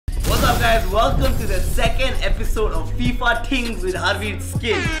guys, welcome to the second episode of FIFA TINGS with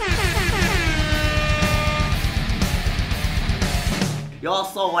harvinthskin. Y'all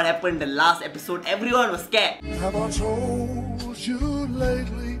saw what happened in the last episode. Everyone was scared. Have I told you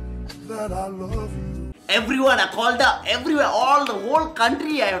lately that I love you? Everyone, I called up everywhere, the whole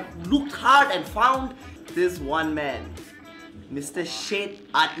country. I looked hard and found this one man, Mr. SYED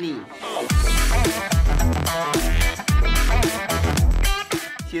ADNEY.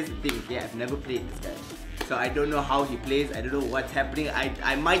 Here's the thing, okay, I've never played this guy. So I don't know how he plays, I don't know what's happening.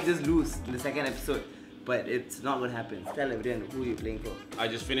 I might just lose in the second episode, but it's not gonna happen. Tell everyone who you're playing for. I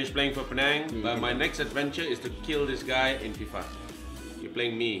just finished playing for Penang, but my next adventure is to kill this guy in FIFA. You're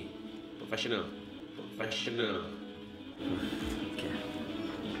playing me, professional. Okay.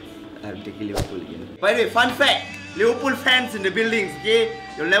 I'm taking Liverpool again. By the way, fun fact, Liverpool fans in the buildings, okay?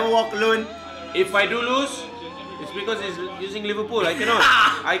 You'll never walk alone. If I do lose, it's because he's using Liverpool. I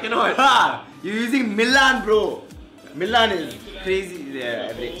cannot. You're using Milan, bro. Milan is crazy.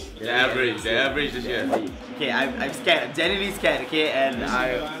 They're average. They're average this year. Okay, I'm scared. I'm genuinely scared. Okay, and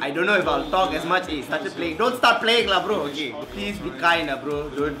I don't know if I'll talk as much. Hey, started playing. Don't start playing, lah, bro. Okay, please be kind, lah, bro.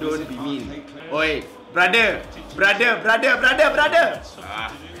 Don't be mean. Oi, brother.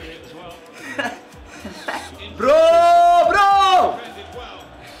 Bro.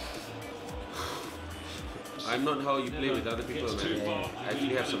 I'm not how you play with other people, man. I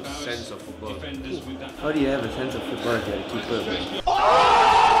actually have some sense of football. How do you have a sense of football if you're a keeper, bro?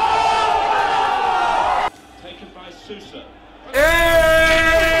 Taken by Sousa.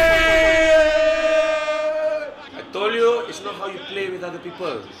 I told you, it's not how you play with other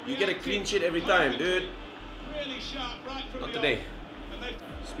people. You get a clean sheet every time, dude. Not today.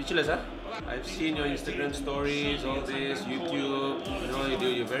 Speechless, huh? I've seen your Instagram stories, all this, YouTube. You know you do.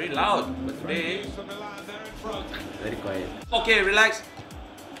 You're very loud, but today, Very quiet. okay, relax.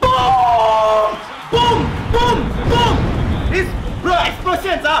 Boom! This, bro,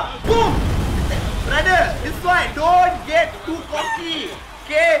 explosions, boom! Brother, this is why don't get too cocky,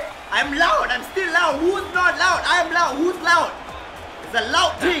 okay? I'm loud, I'm still loud. Who's not loud? I'm loud. Who's loud? It's a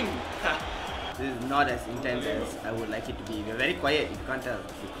loud thing. This is not as intense as I would like it to be. We're very quiet, you can't tell.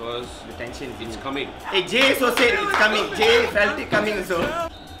 Because The tension is it's in. coming. Hey, Jay also said it's coming. Jay felt it coming also.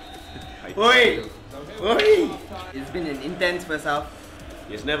 Oi! It's been an intense first half.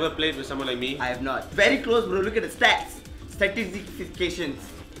 He's never played with someone like me. I have not. Very close, bro. Look at the stats. Statistifications.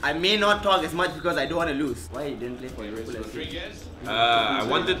 I may not talk as much because I don't want to lose. Why you didn't play for Liverpool? I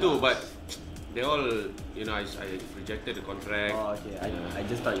wanted to, but they all, you know, I rejected the contract. Oh, okay. I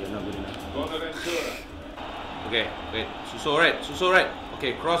just thought you were not good enough. Okay, wait. Suso right.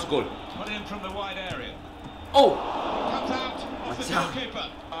 Okay, cross goal. Put in from the wide area. Oh! Comes out off the Watch out. goalkeeper.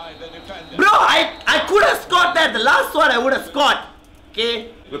 By the defender. Bro, I could have scored that. The last one I would have scored.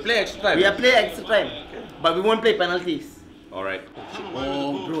 Okay? We play extra time. We are playing extra time. But we won't play penalties. Alright.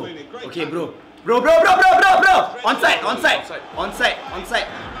 Oh, bro. Okay, bro. Bro. Onside.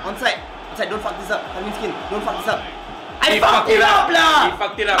 Don't fuck this up. harvinthskin, don't fuck this up. I fucked it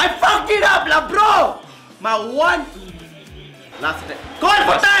up, lah, bro. My one. Last attack. Call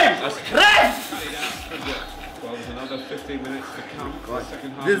for time. Ref. Well, there's another 15 minutes to come. The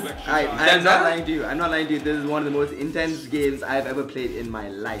second half This, of extra I'm time. not lying to you. This is one of the most intense games I've ever played in my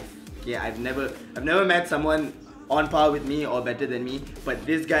life. Okay, I've never met someone on par with me or better than me, but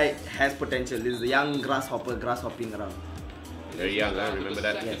this guy has potential. This is a young grasshopping around. Very young, huh? Remember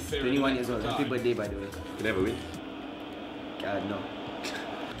that? Yes, 21 years old. Happy birthday, by the way. You never win. No.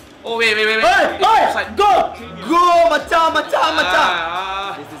 Oh, wait. Hey! Go! Macha!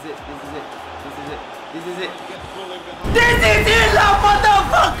 This is it, la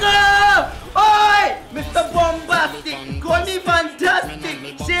motherfucker! Oi! Mr. Bombastic! Call me fantastic!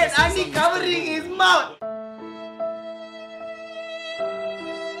 SYED ADNEY covering his mouth!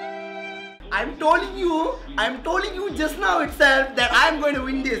 I'm telling you just now itself that I'm going to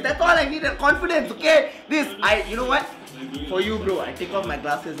win this. That's all I need, confidence, okay? You know what? For you, bro, I take off my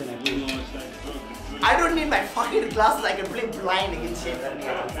glasses and I play. I don't need my fucking glasses. I can play blind against SYED ADNEY.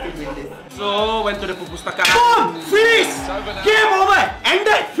 I can still win this. So, went to the pupustaka. Boom! Finish! Game over!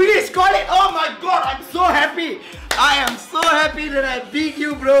 Ended! Finish! Call it! Oh my god! I'm so happy! I am so happy that I beat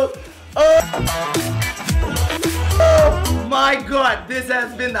you, bro! Oh my god! This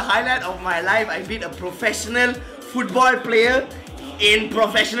has been the highlight of my life. I beat a professional football player in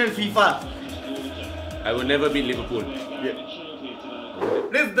professional FIFA. I will never beat Liverpool.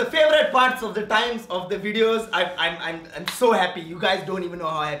 This is the favorite parts of the times of the videos. I'm so happy. You guys don't even know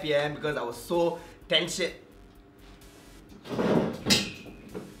how happy I am because I was so tension.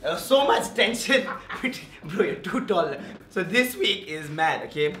 There was so much tension. Bro, you're too tall. So this week is mad,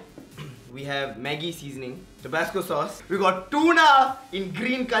 okay? We have Maggi seasoning, Tabasco sauce. We got tuna in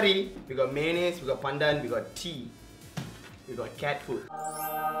green curry. We got mayonnaise, we got pandan, we got tea. We got cat food.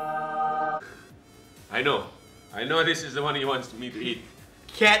 I know this is the one he wants me to eat.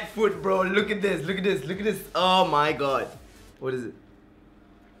 Cat food, bro. Look at this, look at this, look at this. Oh my god. What is it?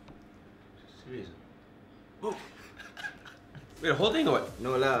 Serious? Oh. Wait, the whole thing or what?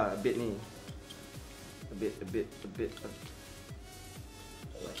 No lah, a bit ni. A bit.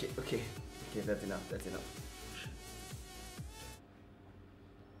 Okay, that's enough,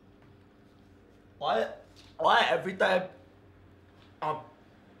 Why every time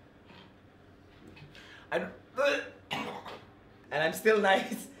and I'm still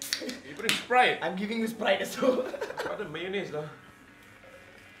nice. You putting Sprite? I'm giving you Sprite as well. What the mayonnaise though?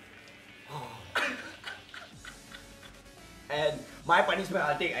 And my punishment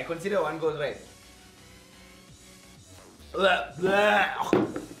I'll take. I consider one goes right.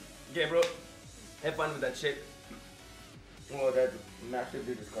 Okay, bro. Have fun with that shit. Oh, that's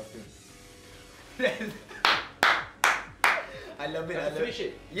massively disgusting. I love it. Finish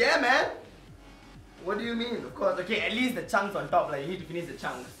it. Yeah, man. What do you mean? Of course. Okay, at least the chunks on top. Like you need to finish the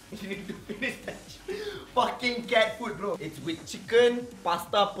chunks. You need to finish that fucking cat food, bro. It's with chicken,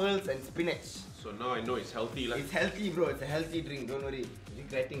 pasta pearls, and spinach. So now I know it's healthy, like. It's healthy, bro. It's a healthy drink. Don't worry.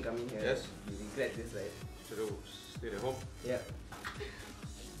 Regretting coming here. Yes. You regret this, right? Should have stayed at home. Yeah.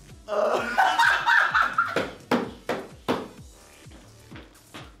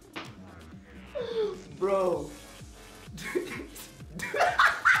 Bro.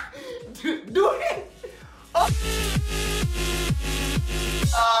 Do it. Oh.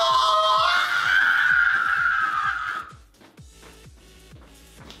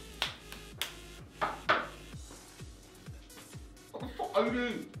 What are you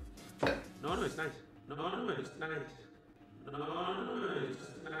doing? No, it's nice. No, it's nice. No, it's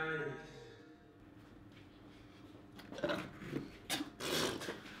nice.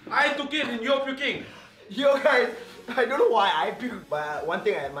 I took it and you're puking. Yo guys, I don't know why I puke, but one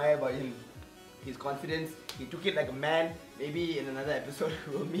thing I admire about him, his confidence. He took it like a man. Maybe in another episode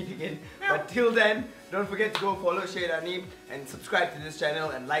we'll meet again. But till then, don't forget to go follow ADNEY and subscribe to this channel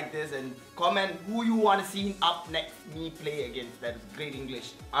and like this and comment who you want to see up next me play against. That is great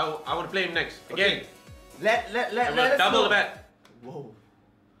English. I want to play him next. Again. Okay. Let us double know. the bet. Whoa.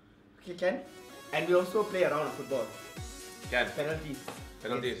 Okay, Ken. And we also play around with football. Can. Penalties.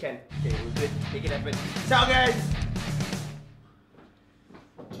 Penalties. Yes, Ken. Okay, we'll do it. Make it happen. Ciao guys!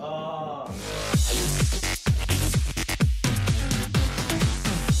 Oh.